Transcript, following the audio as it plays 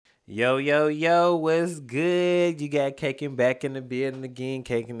Yo, yo, yo, what's good? You got Caiken back in the building again.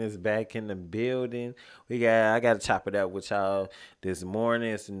 Caiken is back in the building. I gotta chop it up with y'all this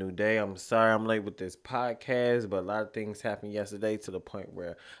morning. It's a new day. I'm sorry I'm late with this podcast, but a lot of things happened yesterday to the point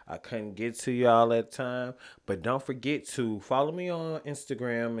where I couldn't get to y'all at time. But don't forget to follow me on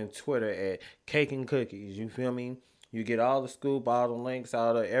Instagram and Twitter at Caiken Cookies. You feel me? You get all the scoop, all the links,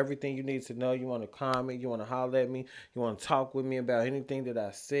 all the everything you need to know. You want to comment, you want to holler at me, you want to talk with me about anything that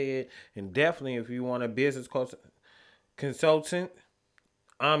I said. And definitely, if you want a business consultant,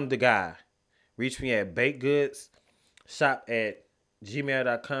 I'm the guy. Reach me at baked goods shop at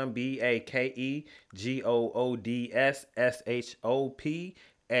gmail.com, BAKEGOODSSHOP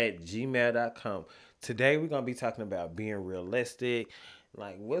at gmail.com. Today, we're going to be talking about being realistic.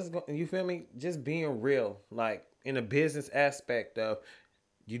 Like, you feel me? Just being real. Like, in a business aspect of,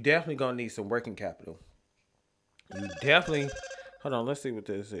 you definitely going to need some working capital. You definitely, hold on, let's see what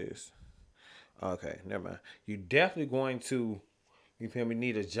this is. Okay, never mind. You definitely going to, you feel me,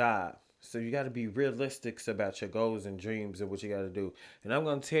 need a job. So you got to be realistic about your goals and dreams and what you got to do. And I'm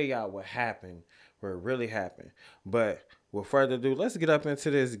going to tell y'all what happened, where it really happened. But with further ado, let's get up into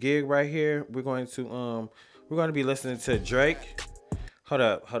this gig right here. We're going to be listening to Drake. Hold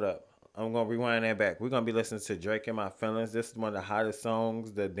up. I'm gonna rewind that back. We're gonna be listening to Drake and My Feelings. This is one of the hottest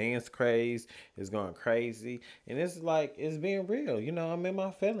songs. The dance craze is going crazy, and it's being real. I'm in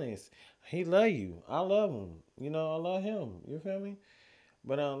my feelings. He love you. I love him. I love him. You feel me?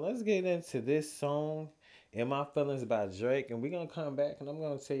 But let's get into this song and My Feelings by Drake, and we're gonna come back and I'm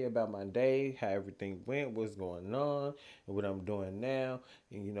gonna tell you about my day, how everything went, what's going on, and what I'm doing now,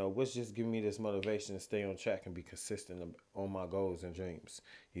 and what's just giving me this motivation to stay on track and be consistent on my goals and dreams.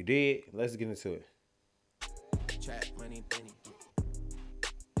 You did? Let's get into it. Trap money, Benny.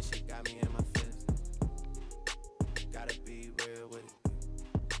 This shit got me in my feelings. Gotta be real with it.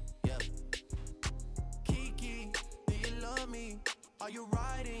 Yeah. Kiki, do you love me? Are you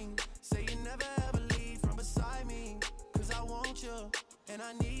riding? Say you never ever leave from beside me. Cause I want you, and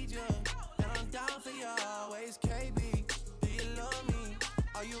I need you. And I'm down for you always, KB. Do you love me?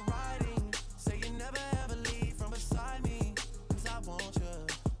 Are you riding? Say you never ever leave from beside me. Cause I want you,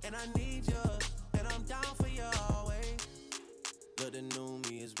 and I need you. And I'm down for you always. But the new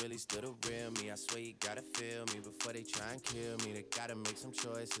me is really still the real me. I swear you gotta feel me before they try and kill me. They gotta make some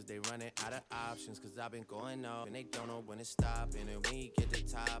choices, they running out of options. Cause I've been going off and they don't know when to stop. And when you get to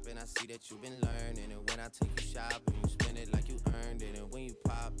top and I see that you've been learning. And when I take you shopping, you spend it like you earned it. And when you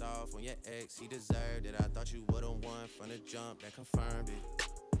popped off on your ex, he deserved it. I thought you would've won from the jump, that confirmed it.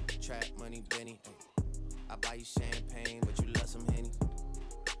 Trap money, Benny, ay. I buy you champagne, but you love some Henny.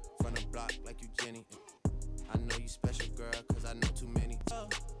 From the block like you Jenny, ay. I know you special, girl, cause I know too many.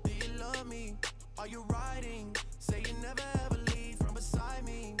 Do you love me? Are you riding? Say you never ever leave from beside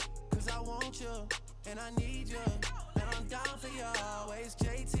me. Cause I want you, and I need you. And I'm down for you always,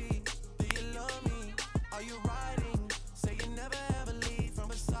 JT. Do you love me? Are you riding? Say you never ever leave from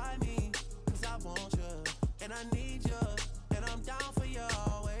beside me. Cause I want you, and I need you. And I'm down for you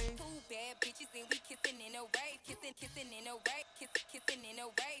always. Two bad bitches and we kissing in a wave, kissing in a wave, kissing in a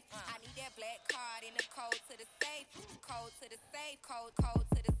wave. I need that black card in the code to the safe, code to the safe, code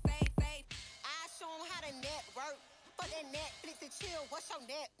to the safe. I show 'em how to network. For that Netflix and chill, what's your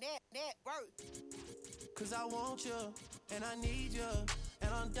net worth? Cause I want you, and I need you.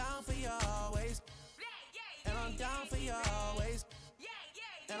 And I'm down for you always. And I'm down for you always.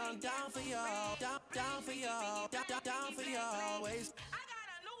 And I'm down for you, down for you, down for you always. I got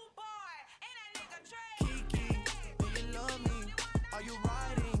a new boy, and that nigga Trey. Kiki, do you love me? Are you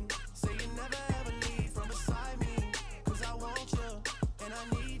riding? Say you never ever leave from beside me. Cause I want you, and I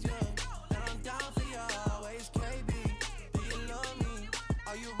need you. And I'm down for you always, KB. Do you love me?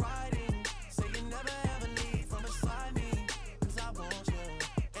 Are you riding? Say you never ever leave from beside me. Cause I want you,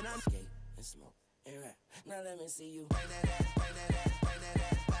 and I skate and smoke and rap. Now let me see you bring that ass, bring that ass, bring that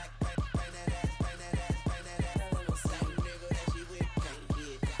ass back. Bring that ass, bring that ass, bring that ass. Now let me see you, nigga, that she with can't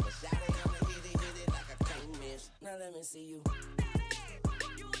get. Drop a shot it, I'ma hit it like I can't miss. Now let me see you.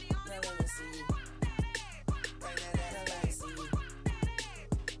 Now let me see you. Bring that ass, now let me see you.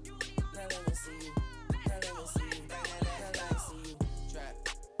 Now let me see you. Now let me see you. Bring that ass, now let me see you.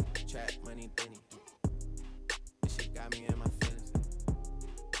 Trap money, Benny. This shit got me in my feelings.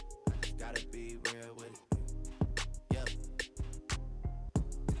 I just gotta be real with it. Yep.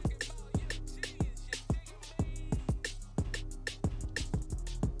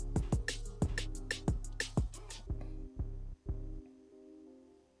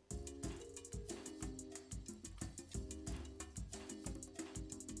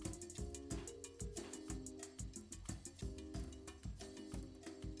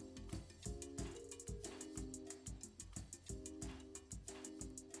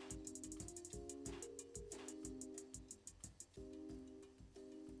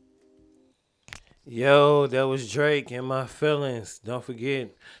 Yo, that was Drake and my feelings. Don't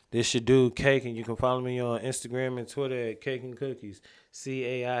forget, this your dude Caiken. You can follow me on Instagram and Twitter at Caiken Cookies.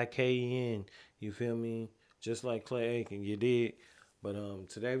 Caiken. You feel me? Just like Clay Aiken, you did. But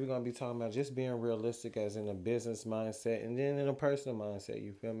today we're gonna be talking about just being realistic as in a business mindset and then in a personal mindset,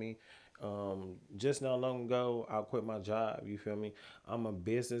 you feel me? Just not long ago, I quit my job. You feel me? I'm a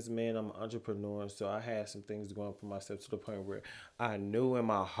businessman. I'm an entrepreneur. So I had some things going for myself to the point where I knew in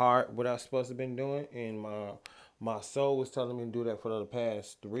my heart what I was supposed to been doing, and my soul was telling me to do that for the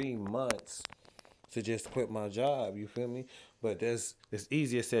past 3 months to just quit my job. You feel me? But that's it's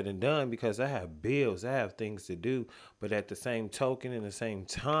easier said than done because I have bills, I have things to do. But at the same token, in the same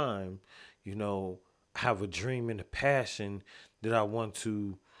time, you know, I have a dream and a passion that I want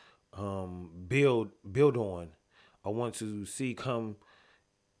to build on. I want to see come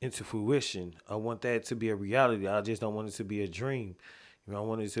into fruition. I want that to be a reality. I just don't want it to be a dream. You know, I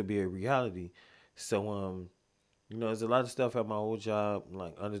want it to be a reality. So there's a lot of stuff at my old job,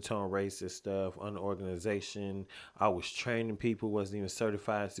 like undertone racist stuff, unorganization. I was training people, wasn't even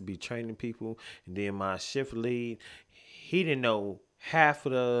certified to be training people. And then my shift lead, he didn't know half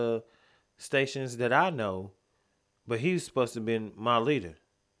of the stations that I know, but he was supposed to have been my leader.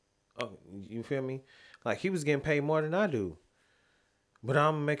 Oh, you feel me? Like he was getting paid more than I do. But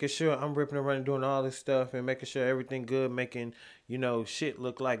I'm making sure I'm ripping and running, doing all this stuff and making sure everything good, making, shit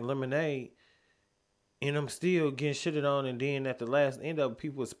look like lemonade. And I'm still getting shitted on. And then at the last end of it,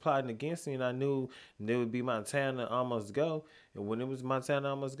 people was plotting against me. And I knew it would be my time to almost go. And when it was my time to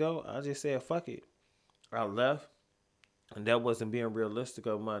almost go, I just said, fuck it. I left. And that wasn't being realistic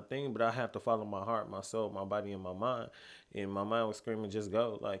of my thing, but I have to follow my heart, my soul, my body, and my mind. And my mind was screaming, just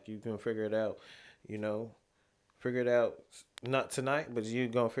go. Like, you can figure it out, you know? Figure it out. Not tonight, but you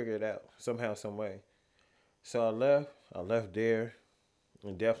gonna figure it out somehow, some way. So I left. I left there,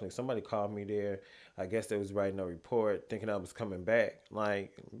 and definitely somebody called me there. I guess they was writing a report, thinking I was coming back.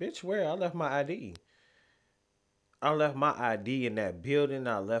 Like, bitch, where? I left my ID. I left my ID in that building.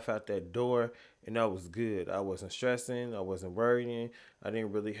 I left out that door, and I was good. I wasn't stressing. I wasn't worrying. I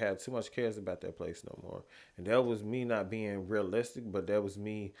didn't really have too much cares about that place no more. And that was me not being realistic, but that was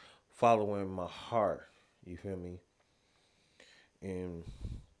me following my heart. You feel me? And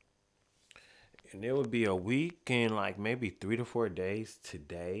it would be a week and like maybe 3 to 4 days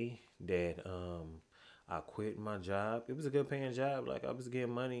today that I quit my job. It was a good paying job. Like I was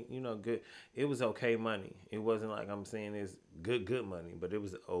getting money, good. It was okay money. It wasn't like I'm saying it's good money, but it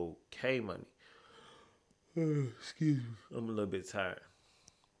was okay money. Excuse me. I'm a little bit tired.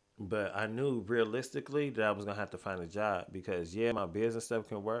 But I knew realistically that I was gonna have to find a job because yeah, my business stuff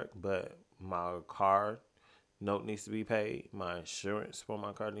can work, but my car note needs to be paid. My insurance for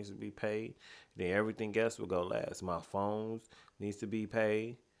my car needs to be paid. Then everything else will go last. My phones needs to be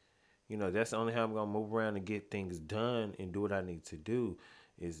paid. That's the only how I'm gonna move around and get things done and do what I need to do.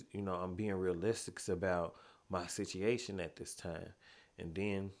 Is I'm being realistic about my situation at this time. And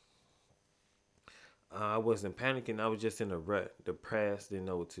then I wasn't panicking. I was just in a rut, depressed, didn't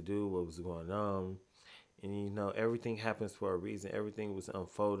know what to do, what was going on. And everything happens for a reason. Everything was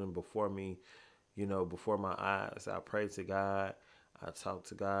unfolding before me, before my eyes. I prayed to God. I talked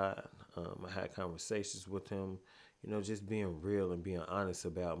to God. I had conversations with Him. Just being real and being honest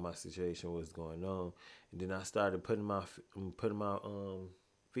about my situation, what's going on. And then I started putting my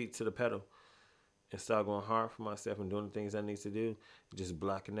feet to the pedal and start going hard for myself and doing the things I need to do. Just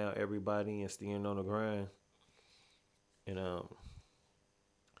blocking out everybody and staying on the grind. And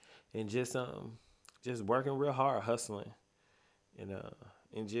just working real hard, hustling. And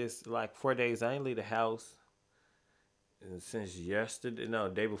and just like 4 days, I ain't leave the house. And since yesterday, no,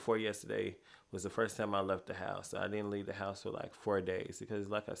 day before yesterday was the first time I left the house. So I didn't leave the house for like 4 days because,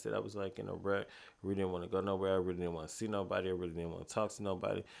 like I said, I was like in a rut. I really didn't want to go nowhere. I really didn't want to see nobody. I really didn't want to talk to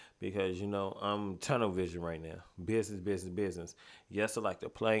nobody because I'm tunnel vision right now. Business, business, business. Yes, I like to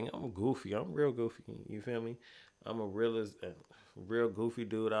play. I'm goofy. I'm real goofy. You feel me? I'm real goofy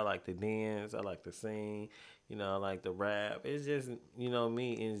dude. I like to dance. I like to sing. I like to rap. It's just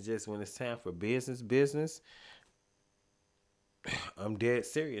me. It's just when it's time for business, business. I'm dead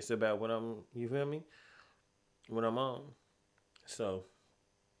serious about what I'm. You feel me? What I'm on. So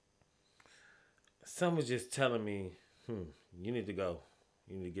someone's just telling me, you need to go.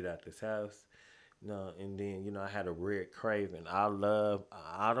 You need to get out this house. No, and then I had a weird craving. I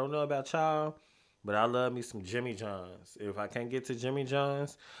don't know about y'all, but I love me some Jimmy John's. If I can't get to Jimmy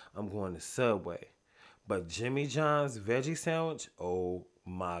John's, I'm going to Subway. But Jimmy John's veggie sandwich, oh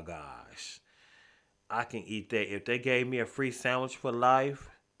my gosh. I can eat that. If they gave me a free sandwich for life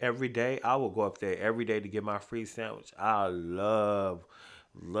every day, I will go up there every day to get my free sandwich. I love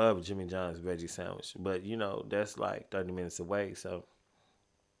Love Jimmy John's veggie sandwich, but that's like 30 minutes away, so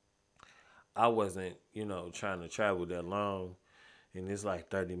I wasn't trying to travel that long, and it's like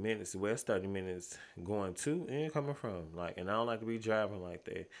 30 minutes. Well, it's 30 minutes going to and coming from. Like, and I don't like to be driving like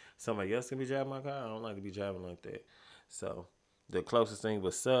that. Somebody else can be driving my car. I don't like to be driving like that. So the closest thing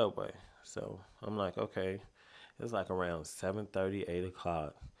was Subway. So I'm like, okay, it's like around 7:30, 8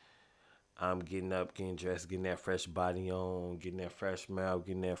 o'clock. I'm getting up, getting dressed, getting that fresh body on, getting that fresh mouth,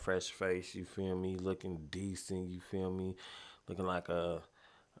 getting that fresh face. You feel me? Looking decent. You feel me? Looking like a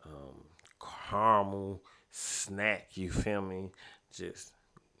um, caramel snack. You feel me? Just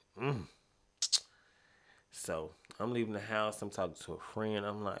mm. So I'm leaving the house. I'm talking to a friend.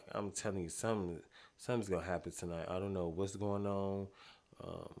 I'm like, I'm telling you, something's gonna happen tonight. I don't know what's going on.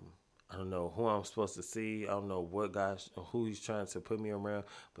 Um, I don't know who I'm supposed to see. I don't know who he's trying to put me around.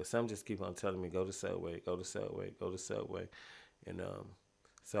 But some just keep on telling me, go to Subway, go to Subway, go to Subway. And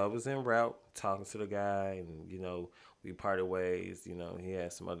so I was en route talking to the guy, and we parted ways. He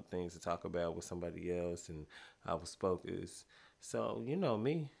had some other things to talk about with somebody else, and I was focused. So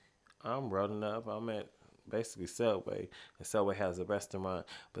me, I'm rolling up. I'm at basically Subway, and Subway has a restaurant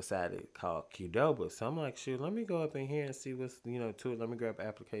beside it called Qdoba. So I'm like, shoot, let me go up in here and see what's to it. Let me grab an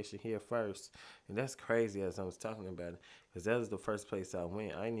application here first, and that's crazy as I was talking about it, because that was the first place I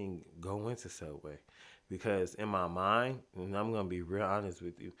went. I didn't even go into Subway because in my mind, and I'm gonna be real honest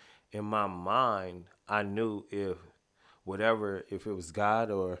with you, in my mind, I knew if it was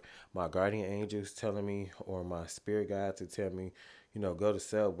God or my guardian angels telling me or my spirit guide to tell me, go to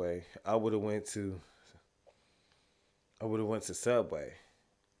Subway, I would have went to Subway.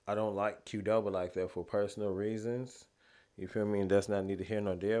 I don't like Qdoba like that for personal reasons. You feel me? And that's not neither here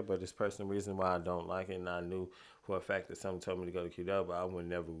nor there, but it's personal reason why I don't like it. And I knew for a fact that someone told me to go to Qdoba, I would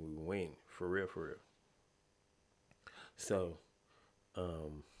never win for real, for real. So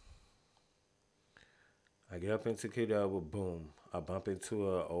um, I get up into Qdoba, boom. I bump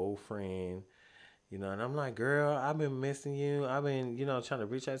into an old friend. And I'm like, girl, I've been missing you. I've been, trying to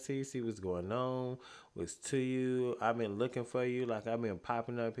reach out to you, see what's going on, what's to you. I've been looking for you. Like, I've been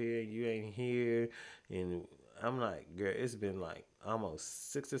popping up here. You ain't here. And I'm like, girl, it's been like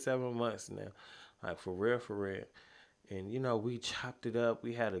almost 6 or 7 months now. Like, for real, for real. And, we chopped it up.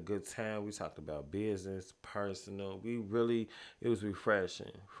 We had a good time. We talked about business, personal. It was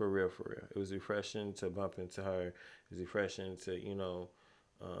refreshing, for real, for real. It was refreshing to bump into her. It was refreshing to,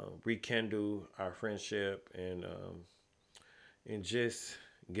 rekindle our friendship and just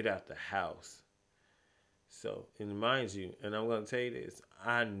get out the house. So, and mind you, and I'm gonna tell you this,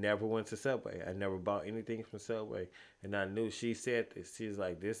 I never went to Subway. I never bought anything from Subway, and I knew she said this. She's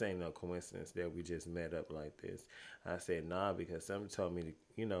like, "This ain't no coincidence that we just met up like this." I said, "Nah," because something told me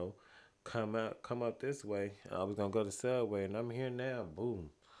to, come up this way. I was gonna go to Subway, and I'm here now. Boom,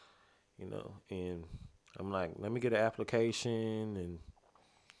 and I'm like, let me get an application and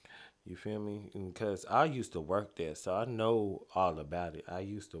you feel me? Because I used to work there, so I know all about it. I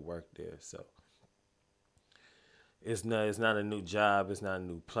used to work there, so it's not a new job. It's not a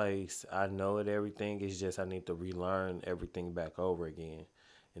new place. I know it. Everything. It's just I need to relearn everything back over again.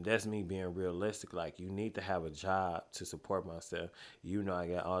 And that's me being realistic. Like, you need to have a job to support myself. I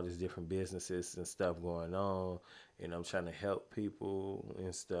got all these different businesses and stuff going on, and I'm trying to help people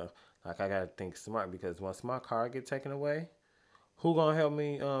and stuff. Like, I gotta think smart because once my car get taken away, who gonna help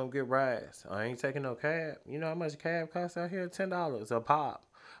me get rides? I ain't taking no cab. You know how much a cab costs out here? $10 a pop,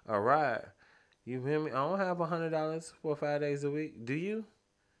 a ride. You hear me? I don't have $100 for 5 days a week. Do you?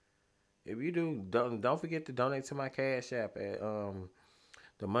 If you do, don't forget to donate to my cash app at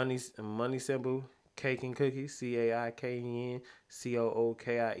the money symbol Caiken Cookies, CAIKEN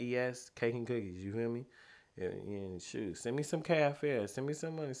COOKIES, Caiken Cookies. You feel me? And shoot, send me some cash fare. Send me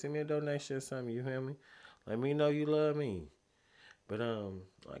some money. Send me a donation or something. You feel me? Let me know you love me. But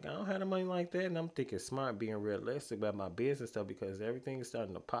like, I don't have the money like that, and I'm thinking smart, being realistic about my business stuff because everything is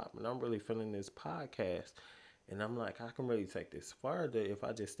starting to pop, and I'm really feeling this podcast, and I'm like, I can really take this further if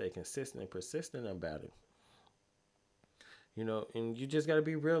I just stay consistent and persistent about it. And you just got to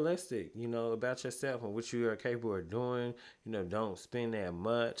be realistic, about yourself and what you are capable of doing. Don't spend that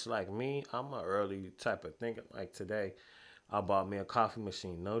much. Like me, I'm an early type of thinker. Like today, I bought me a coffee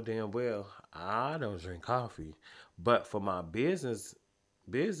machine. No damn well, I don't drink coffee, but for my business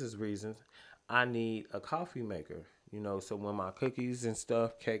reasons, I need a coffee maker. So when my cookies and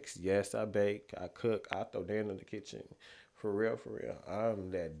stuff, cakes, yes, I bake, I cook, I throw them in the kitchen. For real, for real. I'm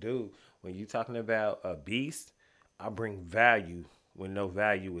that dude. When you talking about a beast, I bring value when no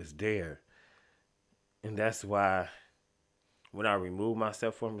value is there. And that's why when I remove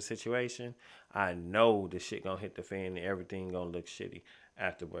myself from a situation, I know the shit gonna hit the fan and everything gonna look shitty.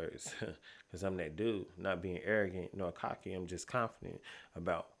 afterwards. Because I'm that dude, not being arrogant nor cocky. I'm just confident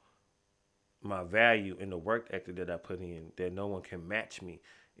about my value and the work ethic that I put in, that no one can match me.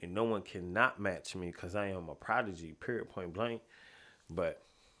 And no one cannot match me because I am a prodigy, period, point blank. But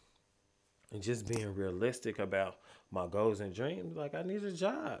just being realistic about my goals and dreams, like I need a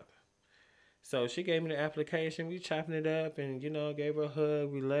job. So she gave me the application. We chopping it up, and gave her a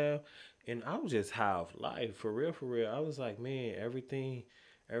hug. We left, and I was just high off life, for real, for real. I was like, man, everything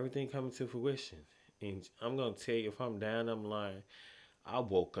coming to fruition. And I'm gonna tell you, if I'm down, I'm lying. I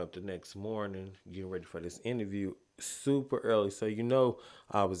woke up the next morning getting ready for this interview super early, so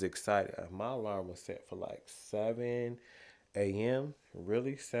I was excited. My alarm was set for like 7 a.m.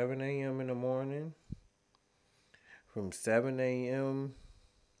 Really, 7 a.m. in the morning. From 7 a.m.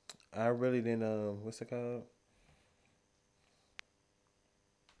 I really didn't what's it called?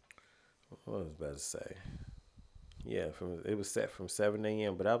 What was I about to say? Yeah, it was set from 7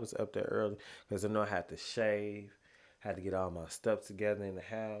 a.m. But I was up there early because I know I had to shave, had to get all my stuff together in the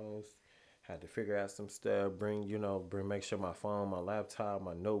house, had to figure out some stuff, make sure my phone, my laptop,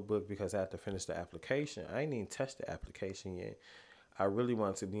 my notebook, because I had to finish the application. I ain't even touched the application yet. I really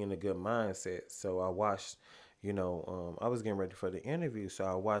wanted to be in a good mindset, so I watched. I was getting ready for the interview, so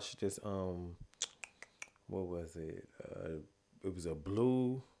I watched this. What was it? It was a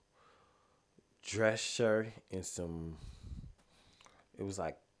blue dress shirt and some. It was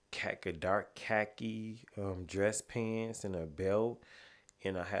like dark khaki dress pants and a belt,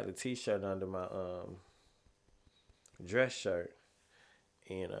 and I had a t-shirt under my dress shirt,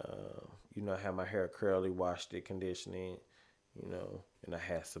 and I had my hair curly, washed it, conditioning, and I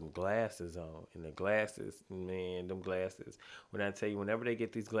had some glasses on, and the glasses, man, them glasses. When I tell you, whenever they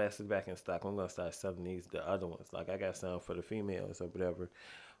get these glasses back in stock, I'm gonna start selling the other ones. Like I got some for the females or whatever,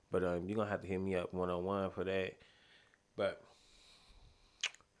 but you're gonna have to hit me up 1-on-1 for that. But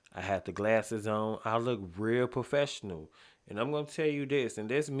I had the glasses on. I look real professional. And I'm gonna tell you this, and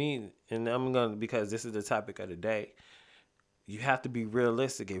this me, and I'm gonna because this is the topic of the day. You have to be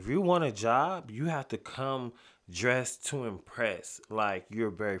realistic. If you want a job, you have to come dressed to impress. Like you're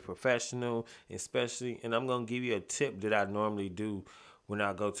very professional, especially. And I'm gonna give you a tip that I normally do when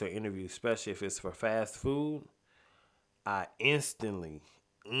I go to an interview, especially if it's for fast food. I instantly,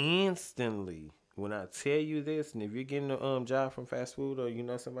 when I tell you this, and if you're getting a job from fast food, or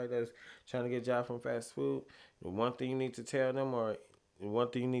somebody that's trying to get a job from fast food, the one thing you need to tell them, or one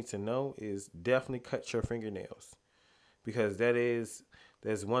thing you need to know, is definitely cut your fingernails, because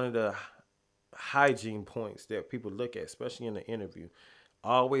that's one of the hygiene points that people look at, especially in the interview.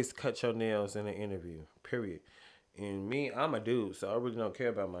 Always cut your nails in an interview. Period. And me, I'm a dude, so I really don't care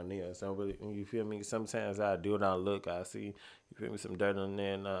about my nails. I don't really, you feel me? Sometimes I do it, I look, I see, you feel me, some dirt on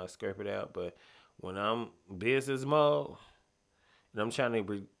there, and I scrape it out. But when I'm business mode and I'm trying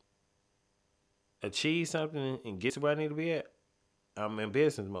to achieve something and get to where I need to be at, I'm in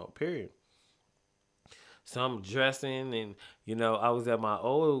business mode. Period. So I'm dressing, and I was at my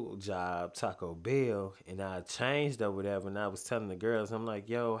old job, Taco Bell, and I changed or whatever, and I was telling the girls, I'm like,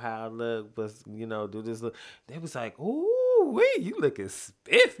 yo, how I look, but do this look. They was like, ooh, wait, you looking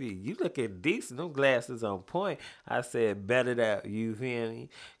spiffy, you looking decent, them glasses on point. I said, better that, you feel me?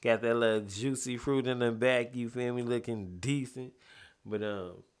 Got that little juicy fruit in the back, you feel me, looking decent. But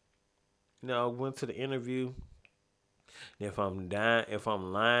I went to the interview. If I'm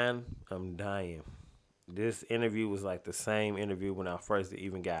lying, I'm dying. This interview was like the same interview when I first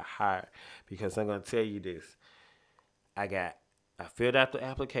even got hired. Because I'm gonna tell you this. I got I filled out the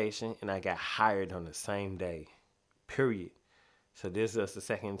application and I got hired on the same day. Period. So this was the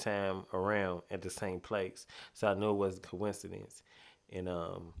second time around at the same place. So I knew it wasn't a coincidence. And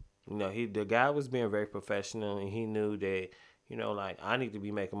the guy was being very professional, and he knew that, like I need to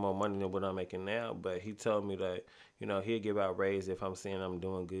be making more money than what I'm making now. But he told me that, he'll give out raise if I'm saying I'm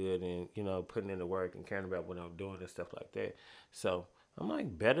doing good, and, putting in the work and caring about what I'm doing and stuff like that. So I'm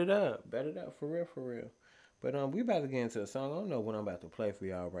like, bet it up for real, for real. But we about to get into a song. I don't know what I'm about to play for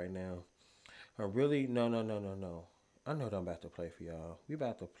y'all right now. Really, no, no, no, no, no. I know what I'm about to play for y'all. We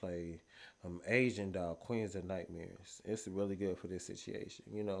about to play Asian Doll, Queens of Nightmares. It's really good for this situation.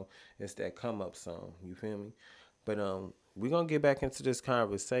 It's that come up song. You feel me? But we're gonna get back into this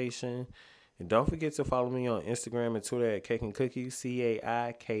conversation. And don't forget to follow me on Instagram and Twitter at Caiken Cookies,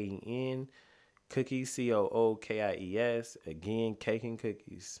 Caiken Cookies, Cookies. Again, Caiken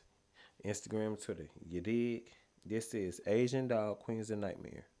Cookies. Instagram, Twitter. You dig? This is Asian Doll, Queens of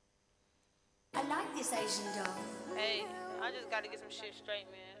Nightmare. I like this Asian doll. Hey, I just gotta get some shit straight,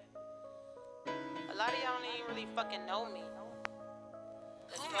 man. A lot of y'all don't even really fucking know me.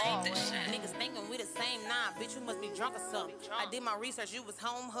 Niggas thinking we the same, nah, bitch, you must be drunk or something. I did my research, you was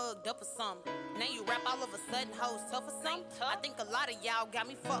home hugged up or something. Now you rap all of a sudden, hoes tough or something. I think a lot of y'all got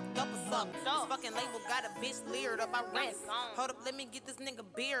me fucked up or something. This fucking label got a bitch leered up, I rest. Hold up, let me get this nigga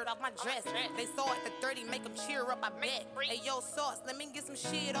beard off my dress. They saw it for 30, make him cheer up, I bet. Hey, yo, sauce, let me get some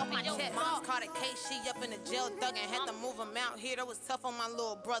shit off my chest. Mom's caught a case, she up in the jail thuggin'. Had to move him out here, that was tough on my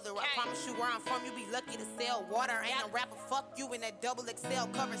little brother. I promise you where I'm from, you be lucky to sell water. Ain't a rapper, fuck you in that double XL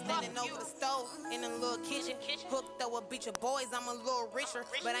cover, standing over the stove in a little kitchen. Hooked though a bitch of boys, I'm a little richer.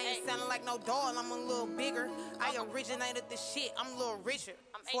 But I ain't sounding like no doll, I'm a little bigger. I originated this shit, I'm a little richer.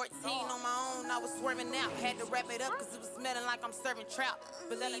 14 on my own, I was swerving out. Had to wrap it up cause it was smelling like I'm serving trout.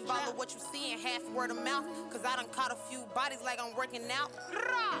 Believe all of what you see and half word of mouth. Cause I done caught a few bodies like I'm working out.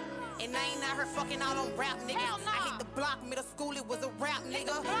 And I ain't out here fucking out on rap, nigga. I hit the block, middle school, it was a rap,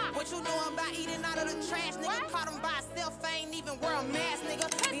 nigga. What you know about eating out of the trash, nigga? Caught him by himself, I ain't even wear a mask, nigga.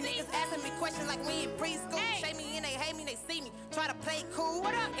 These niggas asking me questions like we in preschool. Shake me and they hate me, they see me. Try to play cool,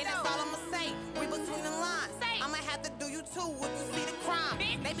 and that's all I'ma say. Read between the lines. I'ma have to do you too if you see the crime.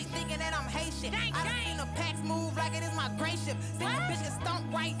 They be thinking that I'm Haitian. I done seen the packs move like it is my gray ship. See the bitch get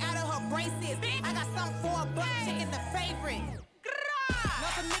stomped right out of her braces. I got something for a buck, chicken the favorite. Know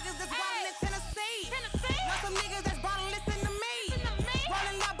some niggas that's wildin' in Tennessee. Know some niggas that's ballin', listen to me.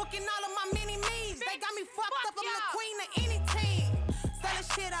 Rollin' loud, booking all of my mini-me's. They got me fucked up, I'm the queen of any team. Sellin'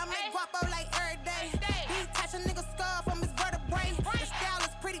 shit, I make guapo like every day. Detach a nigga skull from his vertebrae. The style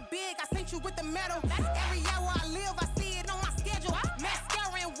is pretty big, I sent you with the metal. Every hour I live, I see it on my schedule.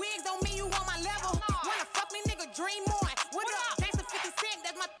 Mascara and wigs don't mean you on my level. Wanna fuck me, nigga, dream on. What up? Gangsta 50 Cent,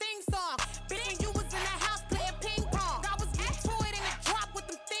 that's my theme song. Bitch, when you was in the house playing ping pong, I was getting to it in the drop with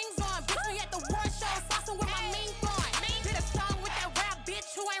them things on. Bitch, we at the war show, saucing with my mean thought. Did a song with that rap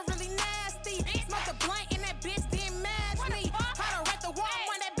bitch who ain't really nasty. Smoked a blunt and that bitch didn't match me. Caught her at the wall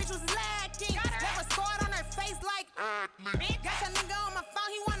when that bitch was lacking. Never scored on her face like, got your nigga on my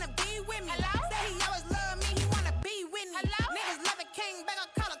phone, he wanna be with me. Say he always love me, he wanna be with me. Niggas love a king, back I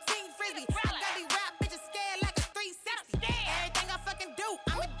call a team frisbee. I got these rap bitches scared like a 360. Everything I fucking do,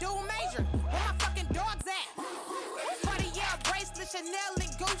 I'ma do major. Where my fucking dogs at? 40-year bracelet, Chanel and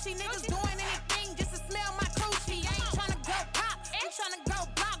Gucci. Niggas doing anything just to smell my coochie. I ain't tryna go pop, I'm tryna go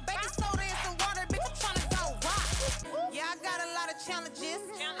block. Baby soda and some water, bitch, I'm tryna go rock. Yeah, I got a lot of challenges.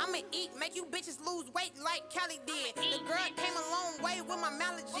 I'ma eat, make you bitches lose weight like Kelly did. The girl came a long way with my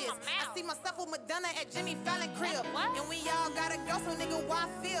mallarges. I see myself with Madonna at Jimmy Fallon crib. And we all gotta go, so nigga, why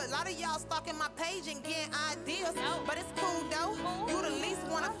feel? A lot of y'all stalking my page and getting ideas. But it's cool though, you the least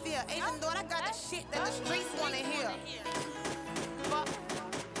wanna feel. Even though I got the shit that the streets wanna hear. Fuck.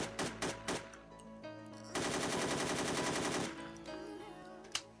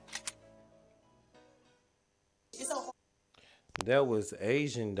 That was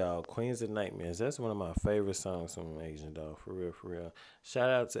Asian Doll, Queens of Nightmares. That's one of my favorite songs from Asian Doll, for real, for real.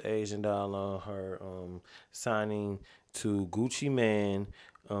 Shout out to Asian Doll on her signing to Gucci Man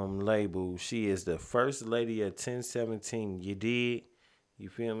label. She is the first lady of 1017. You did? You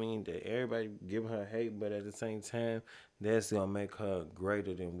feel me? That everybody give her hate, but at the same time, that's gonna make her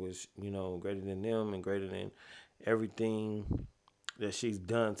greater than which greater than them and greater than everything that she's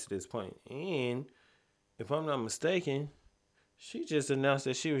done to this point. And if I'm not mistaken, she just announced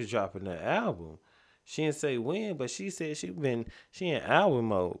that she was dropping an album. She didn't say when, but she said she in album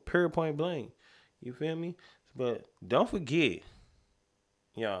mode, period point blank. You feel me? But don't forget,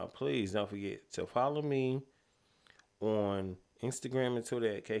 y'all, please don't forget to follow me on Instagram and Twitter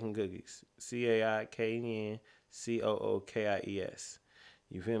at Caiken Cookies. CAIKENCOOKIES.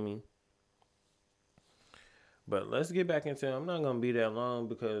 You feel me? But let's get back into it. I'm not gonna be that long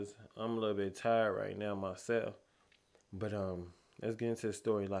because I'm a little bit tired right now myself. But let's get into the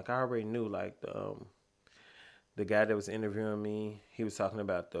story. Like I already knew, like the guy that was interviewing me, he was talking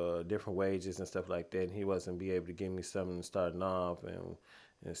about the different wages and stuff like that, and he wasn't be able to give me something starting off and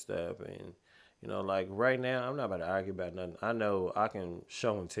stuff. And like right now, I'm not about to argue about nothing. I know I can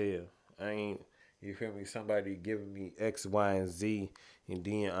show and tell. I ain't, you feel me? Somebody giving me X, Y, and Z, and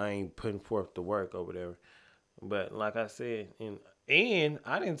then I ain't putting forth the work or whatever. But like I said, and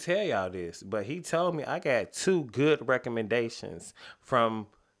I didn't tell y'all this, but he told me I got two good recommendations from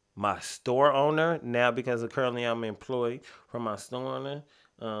my store owner now because currently I'm employed, from my store owner,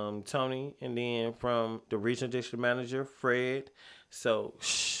 Tony, and then from the regional district manager, Fred. So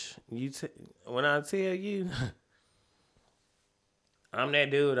when I tell you, I'm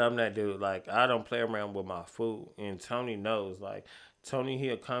that dude. I'm that dude. Like I don't play around with my food, and Tony knows. Like Tony,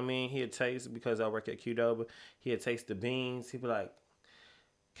 he'll come in, he'll taste because I work at Qdoba. He'll taste the beans. He'll be like,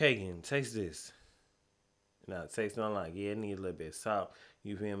 "Caiken, taste this." And I taste it, I'm like, yeah, it need a little bit of salt.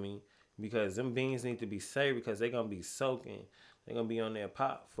 You feel me? Because them beans need to be savory because they're gonna be soaking. They're gonna be on that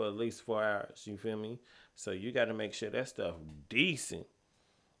pot for at least 4 hours. You feel me? So you got to make sure that stuff decent.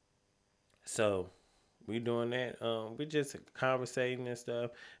 So we doing that. We just conversating and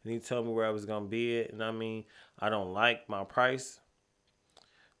stuff. And he told me where I was gonna be at. And I mean, I don't like my price.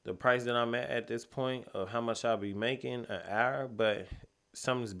 The price that I'm at this point of how much I'll be making an hour, but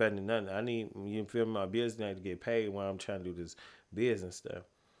something's better than nothing. I need, you feel me, my business need to get paid while I'm trying to do this business stuff.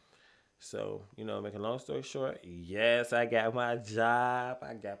 So, make a long story short, yes, I got my job.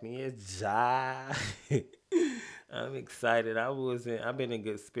 I got me a job. I'm excited. I've been in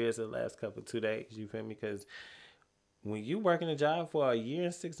good spirits the last couple 2 days. You feel me? Because when you working a job for a year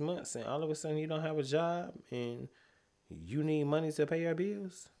and 6 months, and all of a sudden you don't have a job, and you need money to pay your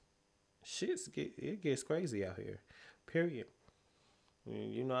bills, it gets crazy out here. Period.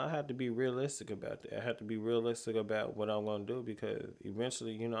 I have to be realistic about that. I have to be realistic about what I'm gonna do because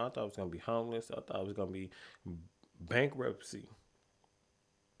eventually, I thought I was gonna be homeless. I thought I was gonna be bankruptcy.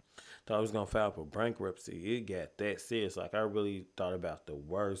 Thought I was gonna file for bankruptcy. It got that serious. Like I really thought about the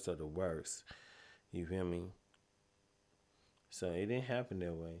worst of the worst. You feel me? So it didn't happen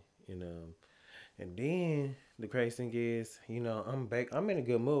that way. And then the crazy thing is, I'm in a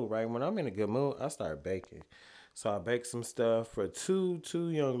good mood, right? When I'm in a good mood, I start baking. So I baked some stuff for two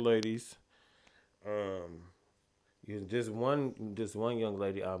young ladies. Um, just one young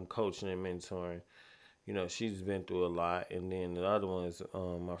lady I'm coaching and mentoring. She's been through a lot, and then the other one is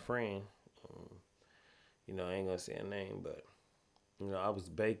my friend. Um, I ain't gonna say her name, but I was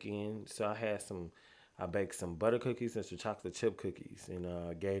baking, so I baked some butter cookies and some chocolate chip cookies, and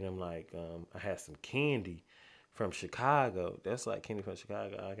I gave them I had some candy from Chicago. That's like candy from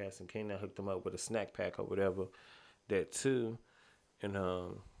Chicago. I got some candy. I hooked them up with a snack pack or whatever. That too, and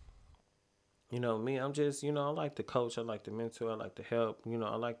me, I'm just, I like to coach, I like to mentor, I like to help,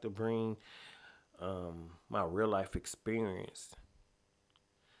 I like to bring my real life experience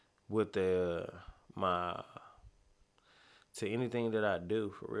with my to anything that I do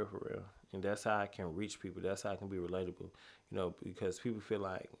for real, for real. And that's how I can reach people. That's how I can be relatable. Because people feel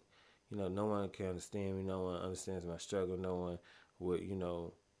like, no one can understand me, no one understands my struggle, no one would,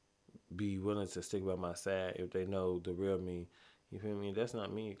 be willing to stick by my side if they know the real me. You feel me? That's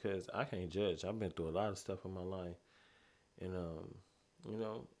not me because I can't judge. I've been through a lot of stuff in my life, and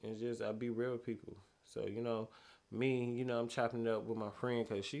it's just I be real with people. So me, I'm chopping it up with my friend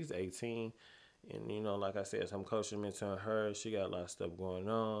because she's 18, and like I said, so I'm coaching, mentoring her. She got a lot of stuff going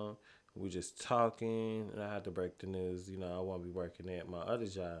on. We just talking, and I had to break the news. I won't be working at my other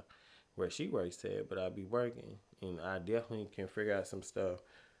job where she works at, but I'll be working, and I definitely can figure out some stuff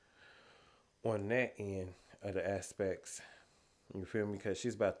on that end of the aspects. You feel me? Because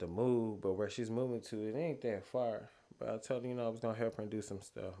she's about to move, but where she's moving to, it ain't that far. But I told her, I was going to help her do some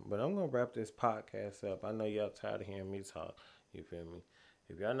stuff. But I'm going to wrap this podcast up. I know y'all tired of hearing me talk. You feel me?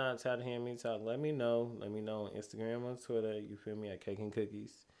 If y'all not tired of hearing me talk, let me know. Let me know on Instagram, on Twitter. You feel me? At Caiken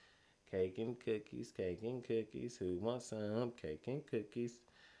Cookies. Caiken Cookies. Caiken Cookies. Who wants some Caiken Cookies?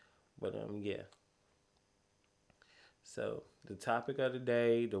 But, yeah. So, the topic of the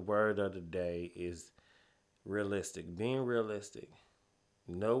day, the word of the day is realistic. Being realistic.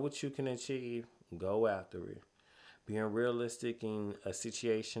 Know what you can achieve. Go after it. Being realistic in a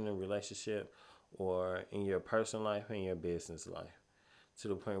situation, a relationship, or in your personal life and your business life. To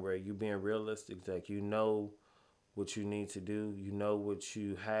the point where you being realistic, like you know what you need to do. You know what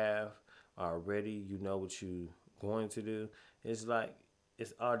you have already. You know what you going to do. It's like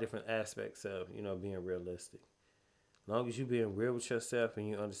it's all different aspects of being realistic. As long as you being real with yourself and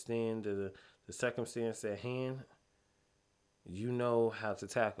you understand the circumstance at hand, you know how to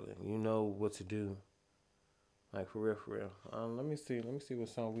tackle it. You know what to do. Like for real, for real. Let me see. Let me see what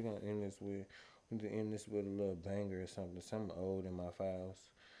song we gonna end this with. We can end this with a little banger or something. Something old in my files.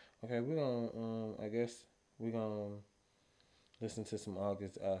 Okay, we gonna. I guess we gonna listen to some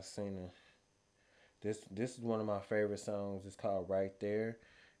August Alsina. This is one of my favorite songs. It's called Right There.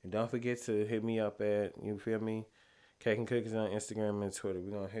 And don't forget to hit me up at, you feel me, Cake and Cookies on Instagram and Twitter.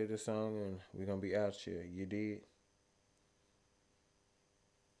 We're going to hear this song and we're going to be out here. You did?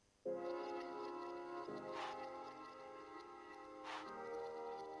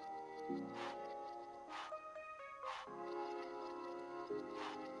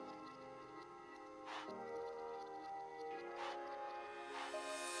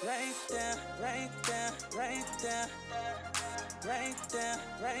 Right there, right there, right there. Right there,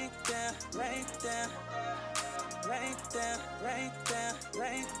 right there, right there. Right there, right there,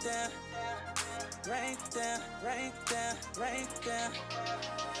 right there. Right there, right there, right there.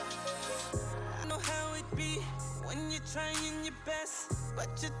 Know how it be. be when you're trying your best, but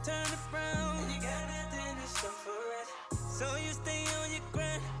you turn around and you got nothing to show for it. So you stay on your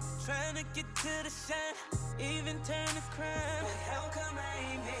grind, trying to get to the shine, even turn to crime. But how come I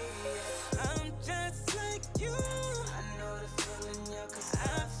ain't made it? I'm just like you. I know the feeling, yo, cause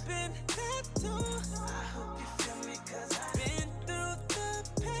I've been there too. I hope you feel me, cause I've been through the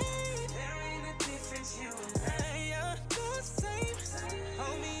pain. There ain't a difference, you and I are the same.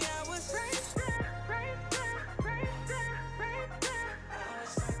 Homie, I was right there, right there, right there, right there. I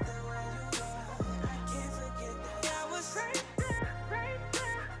was right there where you were. I can't forget that. I was right there, right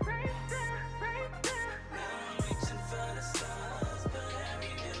there, right there, right there. Now I'm reaching for the stars, but I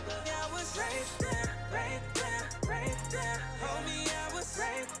remember I was right there, right there, right there. Homie, I was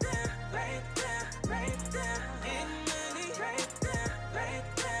right there, right there, right there. Getting money, right there, right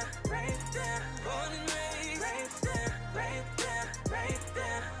there, right there. Born and raised, right there, right there, right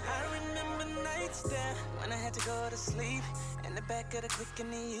there. I remember nights there when I had to go to sleep in the back of the quick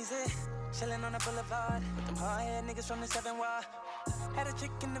and easy, chilling on the boulevard with them hard-head niggas from the 7 Ward. Had a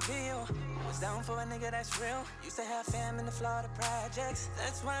chick in the Ville who was down for a nigga that's real. Used to have fam in the Florida projects.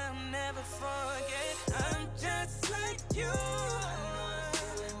 That's why I'll never forget. I'm just like you. I know the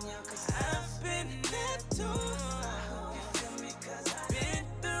feeling, yo, cause I've been there too. I hope you feel me, cause I've been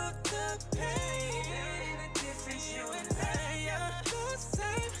through the pain. There ain't a difference, you and I are the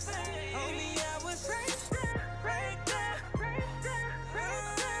same. Homie, I was right there, right there, right there, right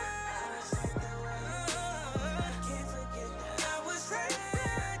there. I was right there where you were. I can't forget that. I was right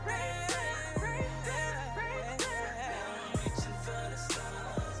there, right there, right there, right there. Now I'm reaching for the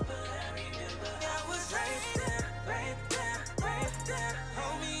stars, but I remember I was right there, right there, right there.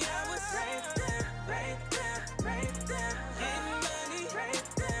 Homie, I was right there, right there, right there. Getting money, right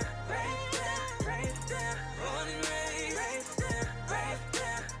there, right there, right there. Born and raised, right there, right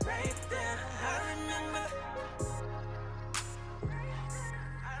there, right there. I remember. I remember.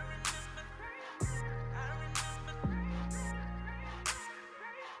 I remember. I remember. I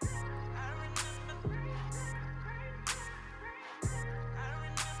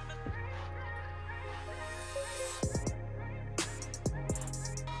remember.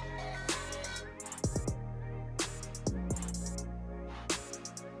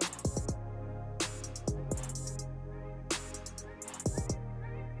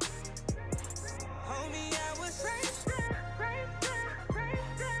 Homie, I was right there, right there, right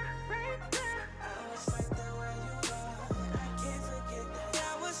there, right there. I was right there where you were. I can't forget that.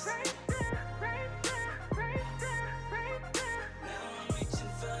 I was right there, right there, right there, right there. Now I'm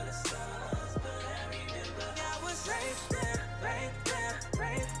reaching for the stars, but I remember I was right there, right there,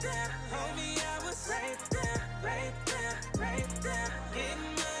 right there. Homie, I was right there, right there, right there.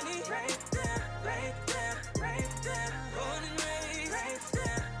 Getting money, right there, right there, right there. Born and raised, right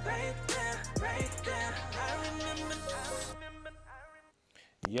there, right there, right there. I remember.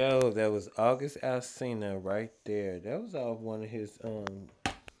 Yo, that was August Alsina right there. That was off one of his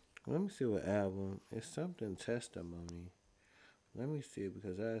let me see what album. It's something Testimony. Let me see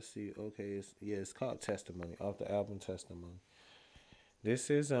because I see okay, it's called Testimony, off the album Testimony. This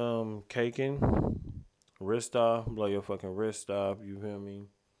is Caiken. Wrist off, blow your fucking wrist off, you feel me?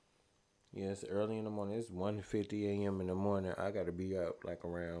 Yeah, it's early in the morning. It's 1:50 a.m. in the morning. I gotta be up like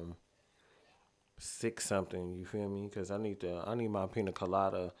around 6 something, you feel me? Cause I need my pina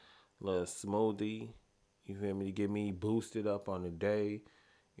colada little smoothie, you feel me, to get me boosted up on the day,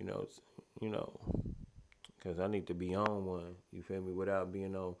 you know, you know, cause I need to be on one, you feel me, without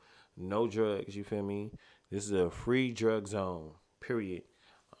being on no drugs, you feel me? This is a free drug zone, period.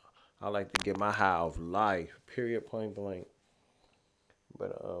 I like to get my high off life, period, point blank.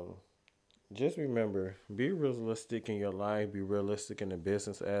 But just remember, be realistic in your life, be realistic in the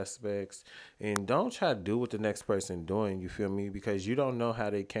business aspects, and don't try to do what the next person doing, you feel me? Because you don't know how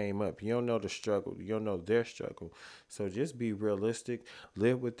they came up. You don't know the struggle. You don't know their struggle. So just be realistic,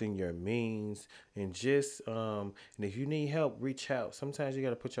 live within your means, and just and if you need help, reach out. Sometimes you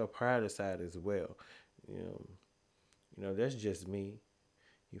gotta put your pride aside as well. You know, that's just me.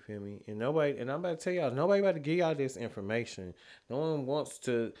 You feel me? And nobody, and I'm about to tell y'all, nobody about to give y'all this information. No one wants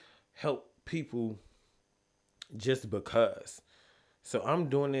to help people just because. So I'm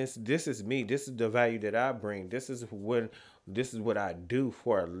doing this. This is me. This is the value that I bring. This is what I do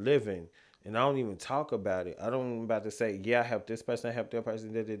for a living. And I don't even talk about it. I don't about to say, yeah, I help this person, I help that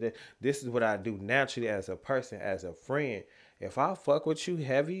person. Da, da, da. This is what I do naturally as a person, as a friend. If I fuck with you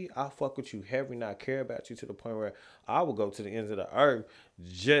heavy, I fuck with you heavy and I care about you to the point where I will go to the ends of the earth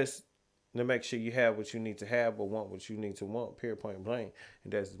just to make sure you have what you need to have or want what you need to want, period, point blank.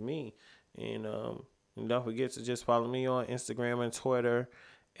 And that's me. And and don't forget to just follow me on Instagram and Twitter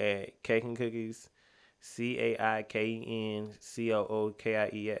at Cake and Cookies.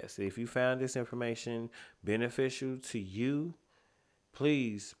 CAIKENCOOKIES. If you found this information beneficial to you,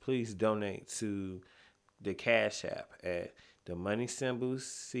 please donate to the Cash App at the money symbol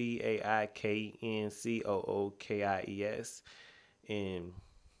CAIKENCOOKIES. And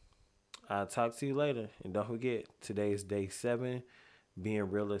I'll talk to you later. And don't forget, today is day 7, being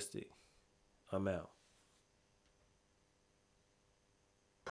realistic. I'm out.